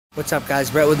What's up, guys?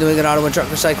 Brett with New England Auto and Truck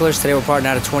Recyclers. Today we're parting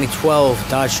out a 2012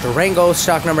 Dodge Durango,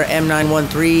 stock number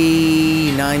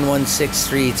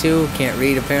M91632. Can't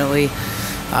read apparently.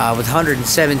 With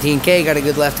 117K, got a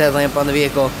good left headlamp on the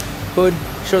vehicle. Hood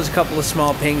shows a couple of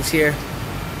small pings here.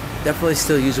 Definitely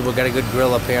still usable. Got a good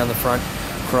grill up here on the front.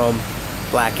 Chrome,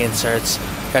 black inserts.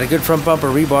 Got a good front bumper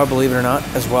rebar, believe it or not,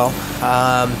 as well.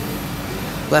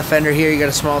 Left fender here, you got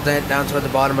a small dent down toward the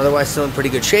bottom, otherwise still in pretty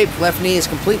good shape. Left knee is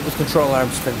complete with control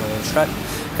arms, spindle, and strut.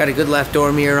 Got a good left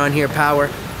door mirror on here, power,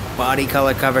 body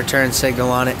color cover, turn signal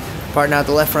on it. Parting out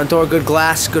the left front door, good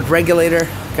glass, good regulator.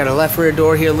 Got a left rear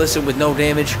door here listed with no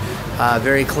damage.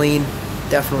 Very clean,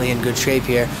 definitely in good shape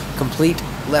here. Complete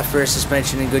left rear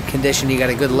suspension in good condition. You got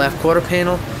a good left quarter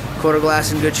panel. Quarter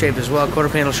glass in good shape as well. Quarter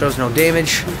panel shows no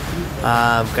damage.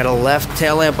 Got a left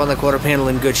tail lamp on the quarter panel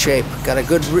in good shape. Got a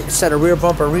good set of rear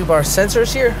bumper rebar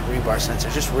sensors here. Rebar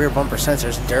sensors, just rear bumper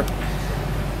sensors, derp.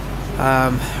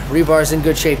 Rebar's in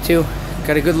good shape too.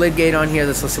 Got a good lid gate on here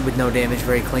that's listed with no damage,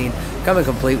 very clean. Coming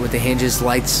complete with the hinges,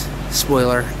 lights,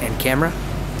 spoiler, and camera.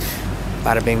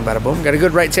 Bada bing, bada boom. Got a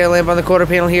good right tail lamp on the quarter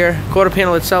panel here. Quarter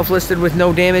panel itself listed with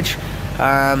no damage.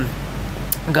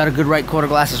 Got a good right quarter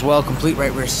glass as well. Complete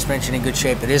right rear suspension in good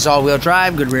shape. It is all-wheel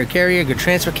drive, good rear carrier, good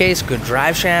transfer case, good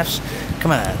drive shafts.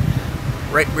 Come on.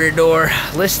 Right rear door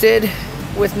listed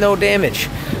with no damage.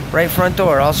 Right front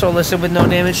door also listed with no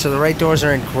damage, so the right doors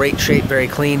are in great shape, very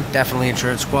clean, definitely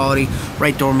insurance quality.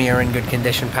 Right door mirror in good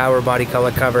condition, power, body color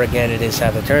cover. Again, it is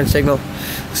have a turn signal.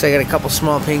 Looks like I got a couple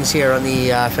small pings here on the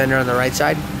fender on the right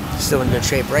side. Still in good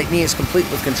shape. Right knee is complete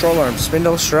with control arms,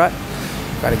 spindle, strut.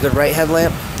 Got a good right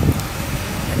headlamp.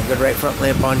 And a good right front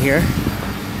lamp on here.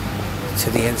 To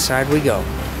the inside we go.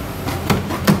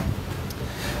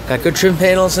 Got good trim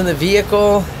panels in the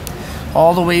vehicle.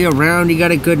 All the way around, you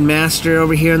got a good master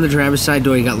over here on the driver's side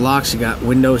door. You got locks, you got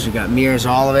windows, you got mirrors,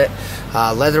 all of it.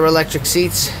 Leather electric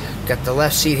seats. Got the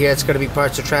left seat here. It's going to be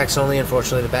parts or tracks only.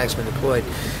 Unfortunately, the back's been deployed.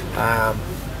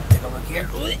 Take a look here.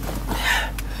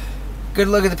 Good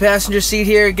look at the passenger seat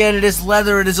here. Again, it is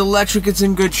leather, it is electric, it's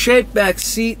in good shape. Back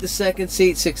seat, the second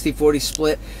seat, 60-40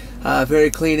 split.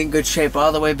 Very clean, in good shape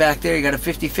all the way back there. You got a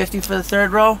 50-50 for the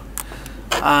third row.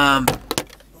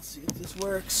 Let's see if this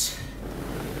works.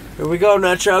 Here we go.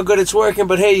 Not sure how good it's working,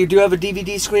 but hey, you do have a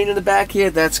DVD screen in the back here.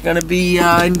 That's going to be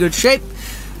in good shape.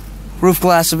 Roof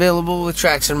glass available with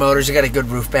tracks and motors. You got a good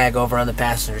roof bag over on the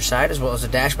passenger side as well as a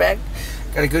dash bag.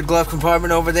 Got a good glove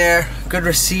compartment over there. Good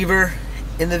receiver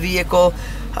in the vehicle.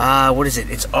 What is it?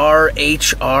 It's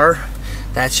RHR.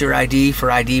 That's your ID for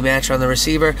ID match on the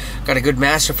receiver. Got a good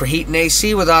master for heat and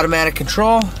AC with automatic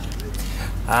control.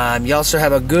 You also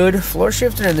have a good floor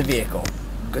shifter in the vehicle.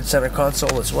 Good center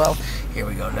console as well. Here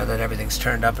we go. Now that everything's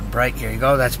turned up and bright, here you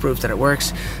go. That's proof that it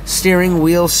works. Steering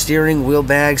wheel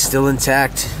bag still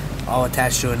intact. All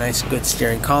attached to a nice good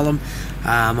steering column.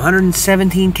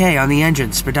 117K on the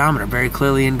engine. Speedometer very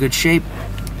clearly in good shape.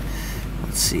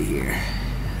 Let's see here.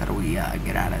 How do we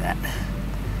get out of that?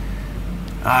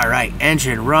 Alright,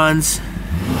 engine runs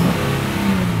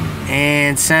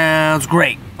and sounds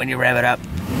great when you rev it up.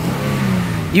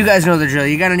 You guys know the drill.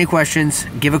 You got any questions,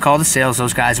 give a call to sales.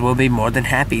 Those guys will be more than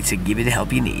happy to give you the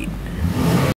help you need.